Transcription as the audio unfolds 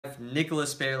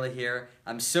Nicholas Bayerle here.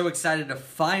 I'm so excited to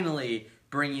finally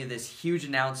bring you this huge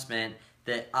announcement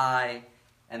that I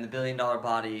and the Billion Dollar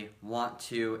Body want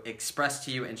to express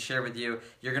to you and share with you.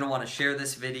 You're going to want to share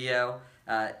this video.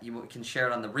 You can share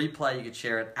it on the replay. You can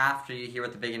share it after you hear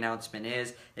what the big announcement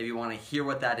is, if you want to hear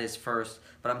what that is first.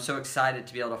 But I'm so excited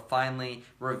to be able to finally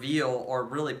reveal or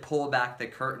really pull back the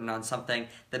curtain on something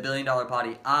the Billion Dollar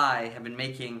Body I have been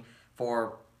making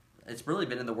for, it's really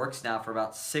been in the works now for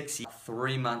about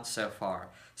 3 months so far.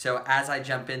 So as I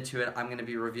jump into it, I'm going to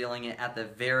be revealing it at the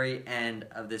very end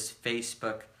of this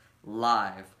Facebook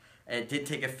Live. It did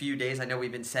take a few days. I know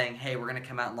we've been saying, hey, we're going to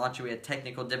come out and launch it. We had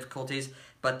technical difficulties,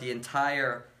 but the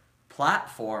entire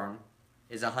platform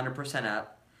is 100%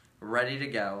 up, ready to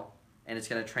go, and it's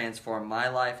going to transform my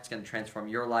life, it's going to transform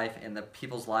your life and the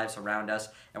people's lives around us,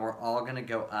 and we're all going to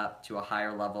go up to a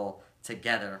higher level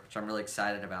together, which I'm really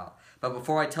excited about. But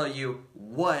before I tell you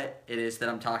what it is that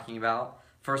I'm talking about,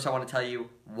 first I want to tell you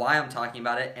why I'm talking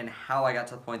about it and how I got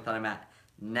to the point that I'm at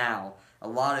now. A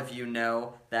lot of you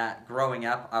know that growing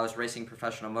up I was racing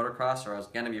professional motocross, or I was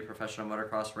going to be a professional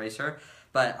motocross racer,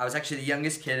 but I was actually the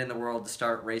youngest kid in the world to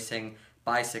start racing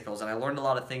bicycles, and I learned a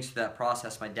lot of things through that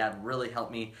process. My dad really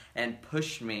helped me and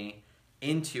pushed me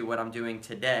into what I'm doing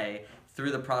today.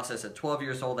 Through the process, at 12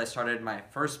 years old I started my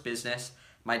first business.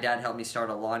 My dad helped me start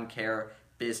a lawn care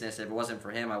business. If it wasn't for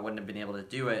him, I wouldn't have been able to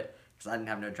do it because I didn't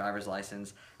have no driver's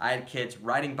license. I had kids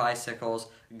riding bicycles,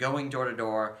 going door to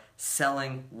door,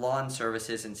 selling lawn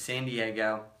services in San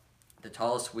Diego, the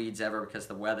tallest weeds ever because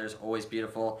the weather's always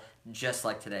beautiful, just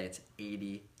like today. It's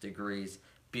 80 degrees,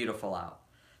 beautiful out.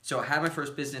 So I had my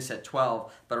first business at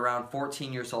 12, but around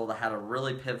 14 years old I had a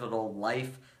really pivotal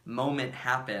life moment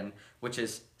happen, which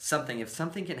is something, if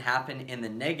something can happen in the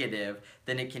negative,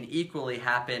 then it can equally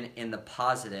happen in the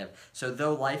positive. So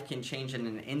though life can change in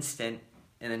an instant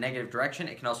in the negative direction,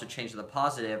 it can also change to the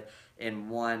positive in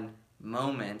one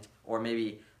moment or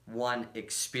maybe one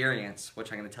experience,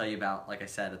 which I'm going to tell you about, like I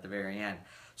said, at the very end.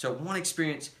 So one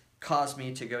experience caused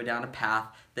me to go down a path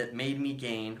that made me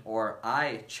gain, or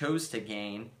I chose to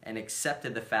gain and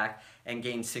accepted the fact and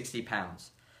gained 60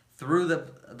 pounds. Through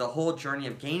the whole journey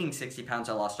of gaining 60 pounds,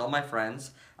 I lost all my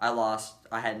friends. I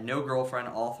had no girlfriend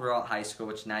all throughout high school,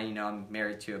 which now you know I'm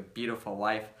married to a beautiful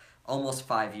wife, almost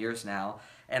 5 years now.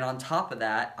 And on top of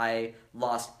that, I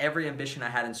lost every ambition I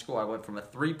had in school. I went from a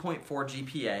 3.4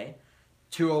 GPA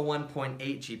to a 1.8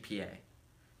 GPA.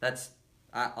 That's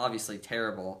obviously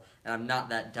terrible, and I'm not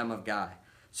that dumb of guy.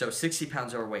 So 60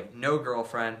 pounds overweight, no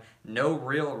girlfriend, no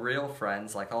real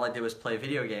friends, like all I did was play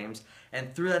video games,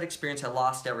 and through that experience I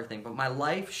lost everything. But my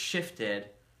life shifted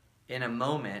in a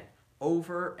moment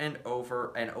over and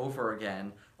over and over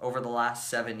again over the last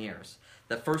 7 years.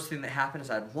 The first thing that happened is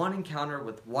I had one encounter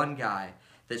with one guy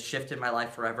that shifted my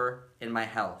life forever in my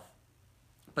health.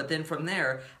 But then from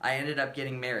there, I ended up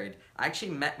getting married. I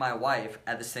actually met my wife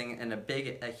at this thing in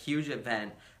a huge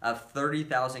event of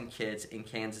 30,000 kids in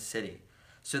Kansas City.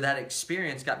 So that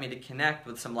experience got me to connect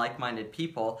with some like-minded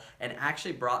people and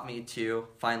actually brought me to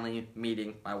finally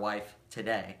meeting my wife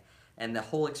today. And the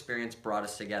whole experience brought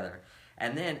us together.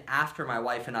 And then after my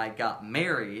wife and I got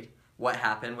married, what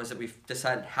happened was that we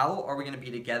decided, how are we going to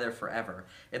be together forever?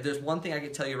 If there's one thing I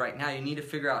can tell you right now, you need to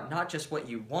figure out not just what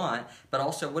you want, but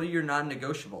also what are your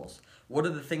non-negotiables? What are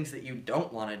the things that you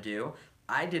don't want to do?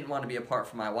 I didn't want to be apart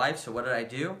from my wife, so what did I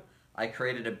do? I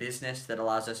created a business that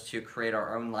allows us to create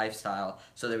our own lifestyle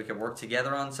so that we can work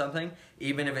together on something.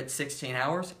 Even if it's 16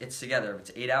 hours, it's together. If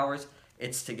it's 8 hours,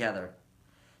 it's together.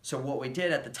 So what we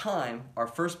did at the time, our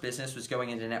first business was going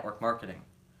into network marketing.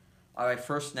 Our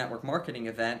first network marketing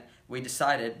event, we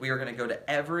decided we were going to go to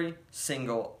every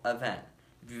single event.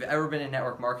 If you've ever been in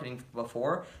network marketing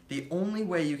before, the only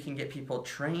way you can get people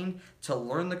trained to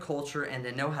learn the culture and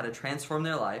to know how to transform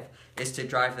their life is to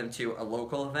drive them to a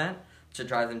local event, to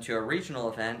drive them to a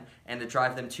regional event, and to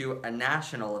drive them to a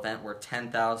national event where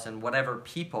 10,000 whatever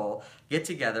people get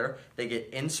together. They get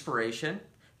inspiration,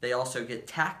 they also get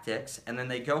tactics, and then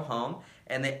they go home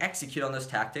and they execute on those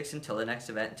tactics until the next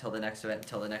event, until the next event,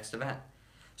 until the next event.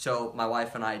 So my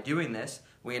wife and I doing this,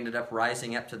 we ended up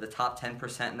rising up to the top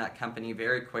 10% in that company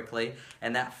very quickly,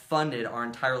 and that funded our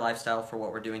entire lifestyle for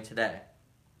what we're doing today.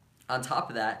 On top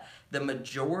of that, the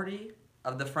majority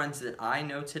of the friends that I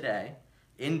know today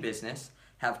in business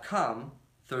have come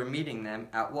through meeting them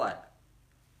at what?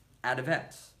 At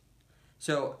events.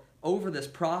 So over this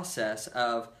process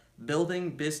of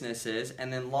building businesses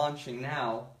and then launching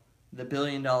now the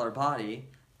Billion Dollar Body,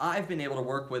 I've been able to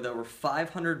work with over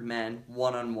 500 men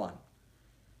one-on-one.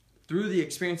 Through the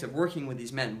experience of working with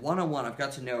these men one-on-one, I've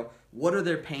got to know What are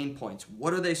their pain points?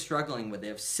 What are they struggling with? They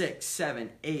have 6,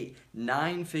 7, 8,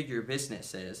 9-figure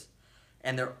businesses,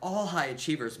 and they're all high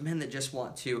achievers, men that just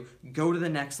want to go to the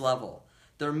next level.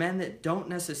 They're men that don't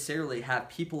necessarily have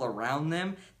people around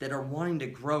them that are wanting to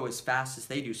grow as fast as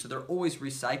they do, so they're always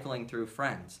recycling through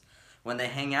friends. When they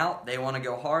hang out, they want to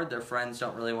go hard. Their friends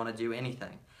don't really want to do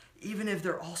anything. Even if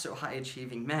they're also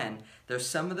high-achieving men, there's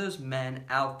some of those men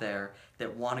out there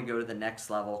that want to go to the next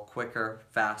level quicker,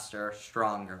 faster,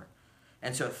 stronger.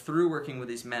 And so through working with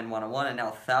these men one-on-one, and now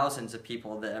thousands of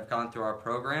people that have gone through our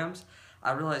programs,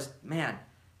 I realized, man,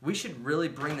 we should really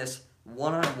bring this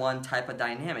one-on-one type of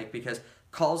dynamic, because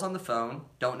calls on the phone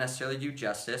don't necessarily do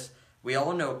justice. We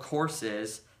all know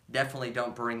courses definitely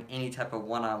don't bring any type of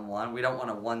one-on-one. We don't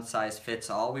want a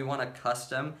one-size-fits-all. We want a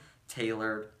custom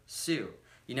tailored suit.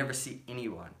 You never see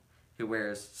anyone who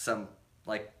wears some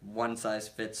like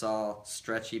one-size-fits-all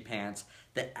stretchy pants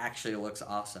that actually looks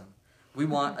awesome. We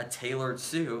want a tailored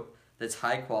suit that's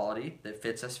high quality, that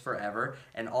fits us forever,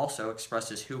 and also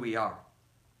expresses who we are.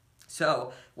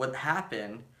 So what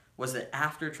happened was that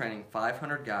after training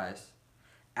 500 guys,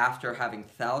 after having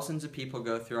thousands of people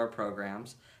go through our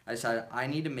programs, I decided I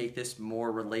need to make this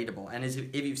more relatable. And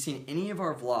if you've seen any of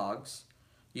our vlogs,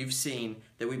 you've seen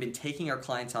that we've been taking our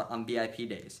clients out on VIP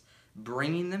days,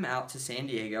 bringing them out to San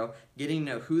Diego, getting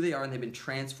to know who they are, and they've been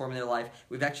transforming their life.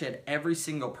 We've actually had every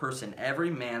single person, every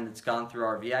man that's gone through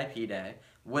our VIP day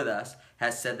with us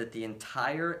has said that the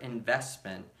entire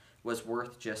investment was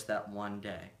worth just that one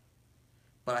day.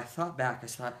 But I thought back, I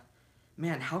thought,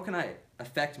 man, how can I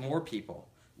affect more people?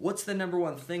 What's the number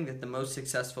one thing that the most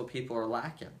successful people are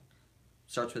lacking?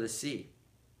 Starts with a C.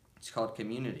 It's called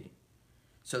community.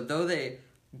 So though they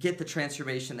get the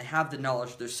transformation, they have the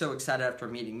knowledge, they're so excited after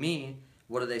meeting me,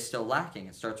 what are they still lacking?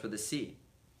 It starts with a C.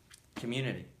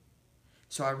 Community.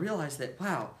 So I realized that,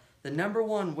 wow, the number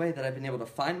one way that I've been able to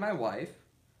find my wife,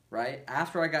 right,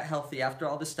 after I got healthy, after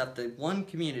all this stuff, the one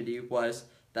community was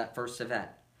that first event.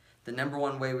 The number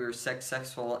one way we were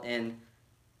successful in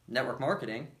network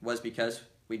marketing was because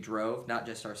we drove not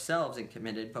just ourselves and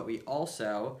committed, but we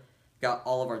also got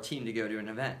all of our team to go to an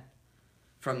event.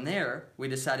 From there, we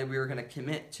decided we were going to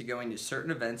commit to going to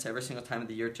certain events every single time of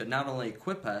the year to not only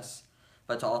equip us,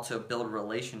 but to also build a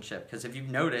relationship. Because if you've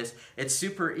noticed, it's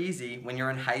super easy when you're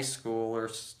in high school or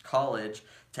college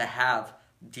to have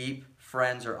deep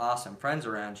friends or awesome friends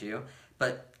around you.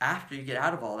 But after you get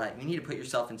out of all that, you need to put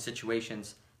yourself in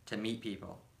situations to meet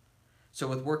people. So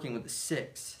with working with the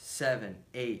 6, 7,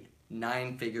 8,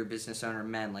 9-figure business owner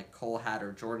men like Cole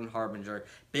Hatter, Jordan Harbinger,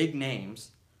 big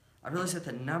names, I realized that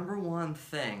the number one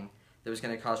thing that was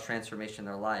going to cause transformation in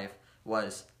their life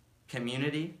was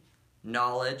community,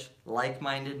 knowledge,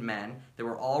 like-minded men that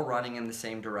were all running in the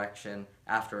same direction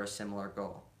after a similar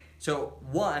goal. So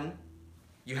one,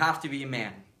 you have to be a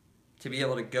man to be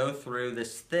able to go through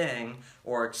this thing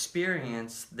or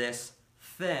experience this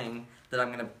thing that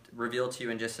I'm going to reveal to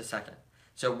you in just a second.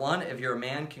 So one, if you're a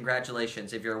man,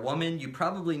 congratulations. If you're a woman, you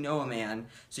probably know a man,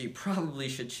 so you probably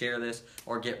should share this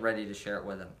or get ready to share it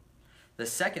with him. The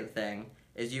second thing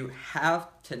is you have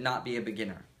to not be a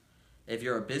beginner. If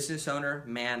you're a business owner,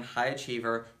 man, high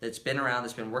achiever, that's been around,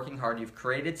 that's been working hard, you've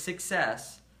created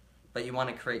success, but you want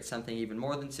to create something even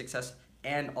more than success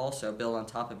and also build on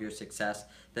top of your success,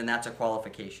 then that's a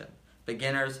qualification.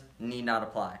 Beginners need not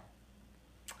apply.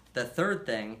 The third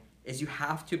thing is you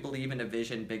have to believe in a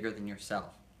vision bigger than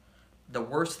yourself. The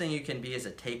worst thing you can be is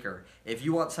a taker. If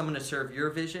you want someone to serve your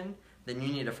vision, then you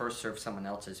need to first serve someone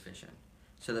else's vision.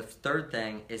 So the third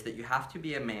thing is that you have to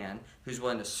be a man who's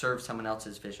willing to serve someone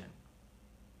else's vision.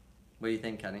 What do you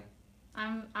think, Kenny?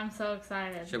 I'm so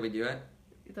excited. Should we do it?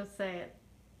 Let's say it.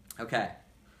 Okay.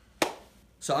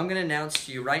 So I'm going to announce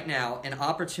to you right now an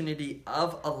opportunity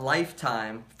of a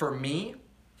lifetime for me,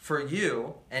 for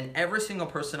you, and every single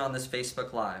person on this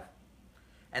Facebook Live.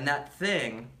 And that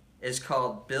thing is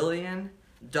called $1 Billion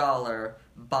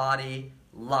Body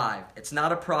Live. It's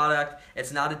not a product.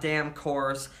 It's not a damn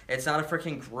course. It's not a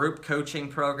freaking group coaching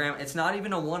program. It's not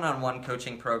even a one-on-one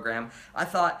coaching program. I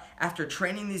thought after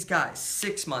training these guys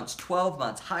 6 months, 12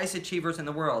 months, highest achievers in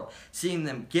the world, seeing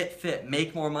them get fit,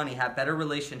 make more money, have better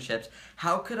relationships,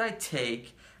 how could I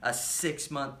take a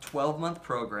 6-month, 12-month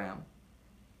program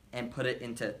and put it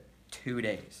into 2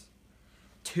 days?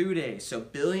 2 days. So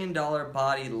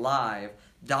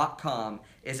BillionDollarBodyLive.com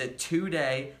is a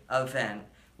 2-day event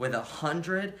with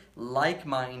 100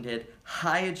 like-minded,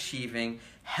 high-achieving,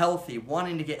 healthy,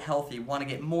 wanting to get healthy, want to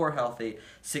get more healthy,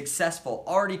 successful,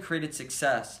 already created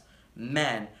success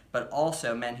men, but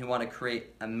also men who want to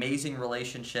create amazing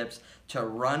relationships to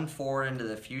run forward into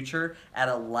the future at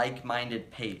a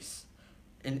like-minded pace.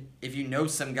 And if you know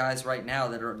some guys right now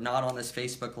that are not on this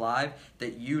Facebook Live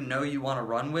that you know you want to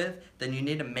run with, then you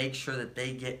need to make sure that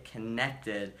they get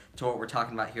connected to what we're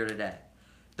talking about here today.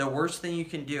 The worst thing you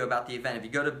can do about the event, if you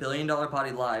go to Billion Dollar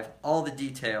Body Live, all the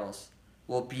details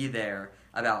will be there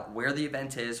about where the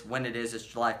event is, when it is. It's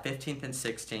July 15th and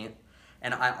 16th.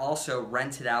 And I also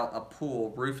rented out a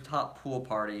rooftop pool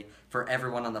party for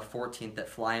everyone on the 14th that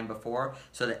fly in before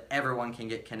so that everyone can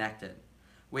get connected.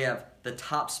 We have the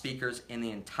top speakers in the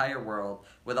entire world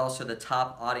with also the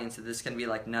top audience that this is going to be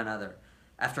like none other.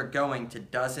 After going to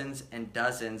dozens and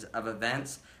dozens of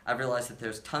events, I've realized that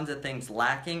there's tons of things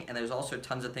lacking and there's also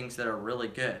tons of things that are really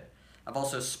good. I've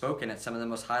also spoken at some of the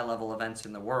most high-level events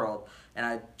in the world, and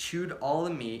I chewed all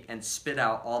the meat and spit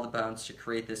out all the bones to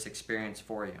create this experience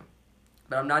for you.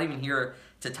 But I'm not even here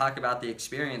to talk about the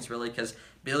experience really, because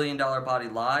Billion Dollar Body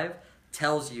Live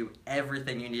tells you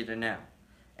everything you need to know.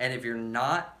 And if you're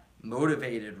not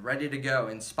motivated, ready to go,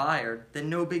 inspired, then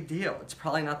no big deal. It's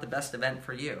probably not the best event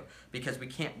for you because we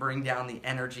can't bring down the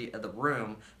energy of the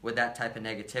room with that type of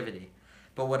negativity.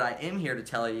 But what I am here to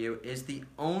tell you is the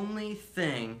only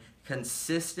thing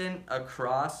consistent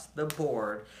across the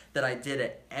board that I did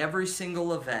at every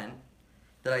single event,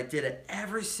 that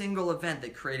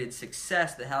created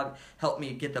success, that helped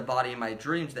me get the body of my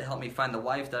dreams, that helped me find the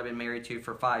wife that I've been married to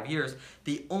for 5 years,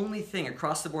 the only thing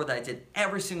across the board that I did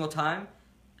every single time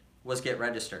was get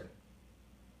registered.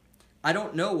 I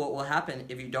don't know what will happen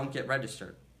if you don't get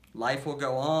registered. Life will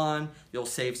go on, you'll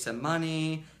save some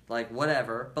money, like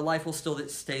whatever, but life will still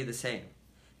stay the same.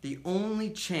 The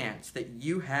only chance that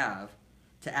you have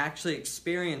to actually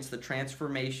experience the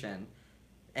transformation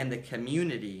and the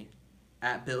community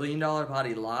at Billion Dollar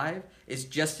Body Live is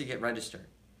just to get registered.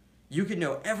 You can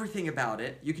know everything about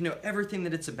it. You can know everything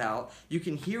that it's about. You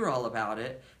can hear all about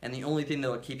it. And the only thing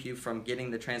that will keep you from getting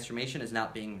the transformation is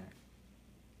not being there.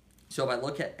 So if I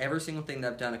look at every single thing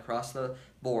that I've done across the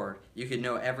board, you can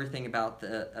know everything about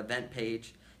the event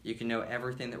page. You can know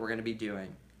everything that we're going to be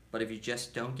doing. But if you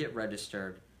just don't get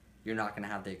registered, you're not going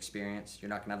to have the experience. You're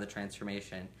not going to have the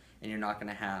transformation. And you're not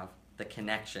going to have the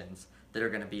connections that are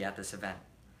going to be at this event.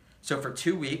 So for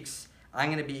 2 weeks,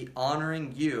 I'm going to be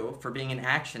honoring you for being an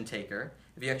action taker.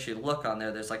 If you actually look on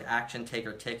there, there's like action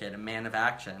taker ticket, a man of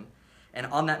action. And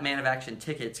on that man of action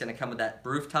ticket, it's going to come with that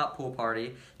rooftop pool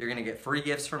party. You're going to get free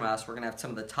gifts from us. We're going to have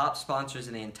some of the top sponsors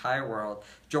in the entire world.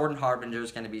 Jordan Harbinger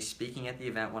is going to be speaking at the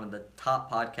event, one of the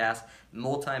top podcasts,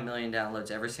 multi-million downloads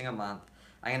every single month.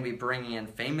 I'm going to be bringing in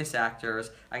famous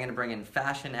actors. I'm going to bring in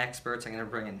fashion experts. I'm going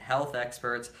to bring in health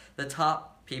experts, the top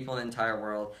people in the entire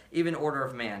world, even Order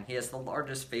of Man. He has the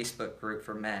largest Facebook group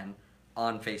for men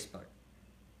on Facebook.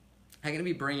 I'm going to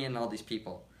be bringing in all these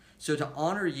people. So to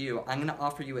honor you, I'm going to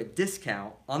offer you a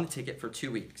discount on the ticket for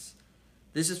 2 weeks.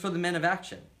 This is for the men of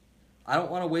action. I don't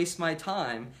want to waste my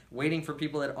time waiting for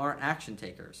people that aren't action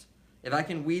takers. If I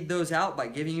can weed those out by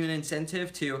giving you an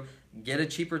incentive to get a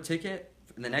cheaper ticket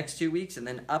in the next 2 weeks and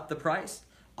then up the price,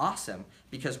 awesome.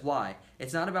 Because why?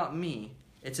 It's not about me.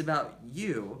 It's about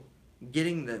you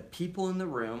getting the people in the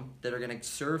room that are going to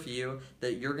serve you,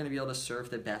 that you're going to be able to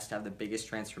serve the best, have the biggest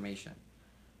transformation.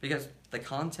 Because the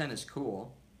content is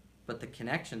cool, but the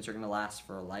connections are going to last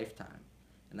for a lifetime.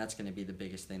 And that's going to be the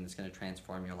biggest thing that's going to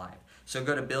transform your life. So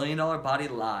go to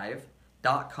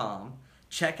BillionDollarBodyLive.com.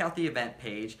 Check out the event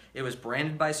page. It was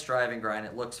branded by Strive and Grind.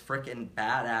 It looks freaking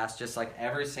badass, just like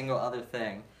every single other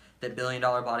thing that Billion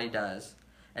Dollar Body does.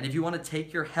 And if you want to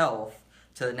take your health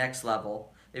to the next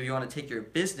level, if you want to take your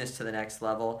business to the next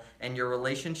level and your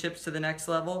relationships to the next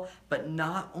level, but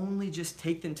not only just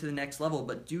take them to the next level,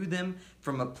 but do them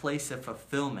from a place of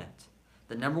fulfillment.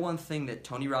 The number one thing that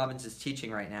Tony Robbins is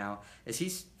teaching right now is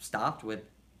he's stopped with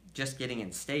just getting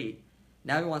in state.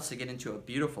 Now he wants to get into a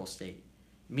beautiful state,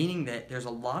 meaning that there's a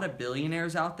lot of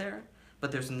billionaires out there,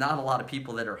 but there's not a lot of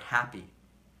people that are happy.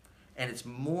 And it's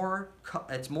more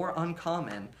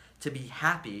uncommon to be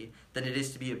happy than it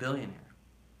is to be a billionaire.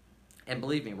 And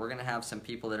believe me, we're going to have some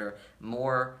people that are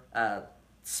more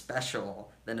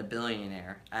special than a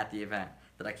billionaire at the event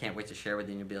that I can't wait to share with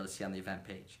you and you'll be able to see on the event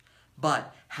page.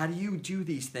 But how do you do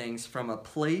these things from a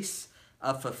place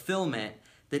of fulfillment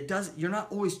that you're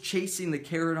not always chasing the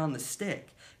carrot on the stick.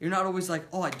 You're not always like,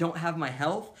 oh, I don't have my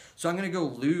health, so I'm going to go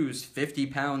lose 50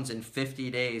 pounds in 50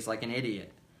 days like an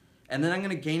idiot. And then I'm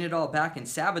going to gain it all back and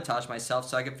sabotage myself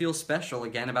so I can feel special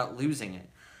again about losing it.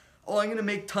 Oh, I'm going to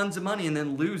make tons of money and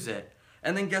then lose it.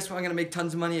 And then guess what? I'm going to make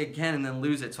tons of money again and then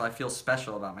lose it so I feel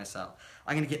special about myself.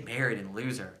 I'm going to get married and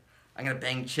lose her. I'm going to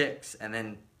bang chicks and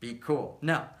then be cool.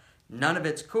 No, none of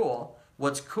it's cool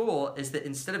What's cool is that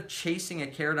instead of chasing a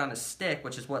carrot on a stick,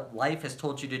 which is what life has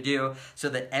told you to do so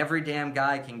that every damn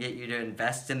guy can get you to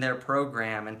invest in their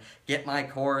program and get my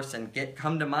course and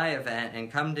come to my event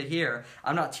and come to here,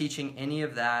 I'm not teaching any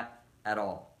of that at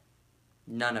all.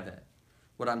 None of it.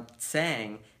 What I'm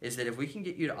saying is that if we can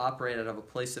get you to operate out of a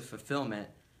place of fulfillment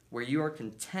where you are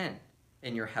content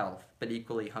in your health but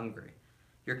equally hungry,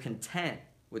 you're content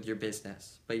with your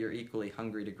business but you're equally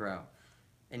hungry to grow,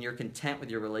 and you're content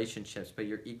with your relationships, but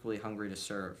you're equally hungry to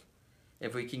serve.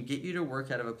 If we can get you to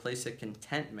work out of a place of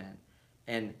contentment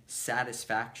and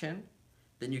satisfaction,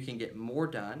 then you can get more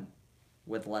done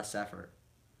with less effort.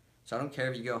 So I don't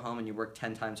care if you go home and you work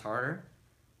 10 times harder.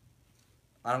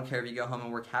 I don't care if you go home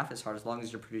and work half as hard, as long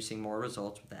as you're producing more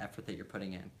results with the effort that you're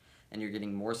putting in, and you're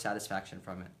getting more satisfaction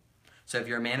from it. So if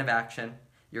you're a man of action,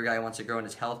 your guy wants to grow in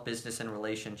his health, business, and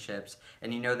relationships,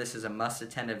 and you know this is a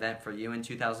must-attend event for you in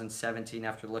 2017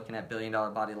 after looking at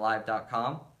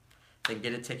BillionDollarBodyLive.com, then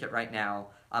get a ticket right now.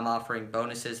 I'm offering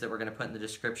bonuses that we're going to put in the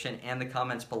description and the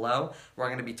comments below, where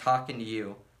I'm going to be talking to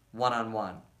you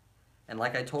one-on-one. And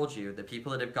like I told you, the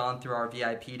people that have gone through our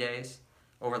VIP days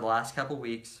over the last couple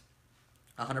weeks,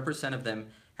 100% of them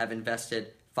have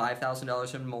invested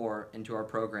 $5,000 or more into our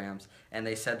programs, and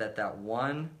they said that that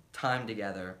one time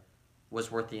together was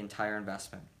worth the entire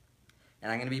investment. And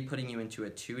I'm going to be putting you into a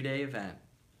 2-day event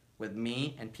with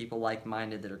me and people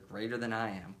like-minded that are greater than I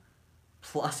am,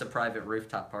 plus a private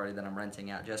rooftop party that I'm renting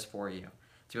out just for you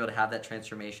to be able to have that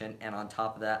transformation. And on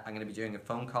top of that, I'm going to be doing a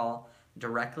phone call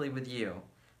directly with you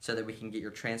so that we can get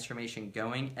your transformation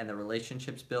going and the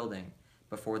relationships building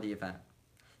before the event.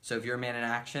 So if you're a man in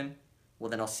action, well,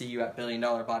 then I'll see you at Billion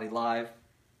Dollar Body Live,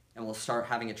 and we'll start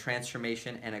having a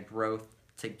transformation and a growth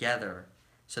together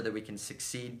so that we can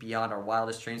succeed beyond our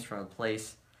wildest dreams from a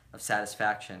place of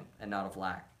satisfaction and not of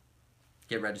lack.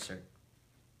 Get registered.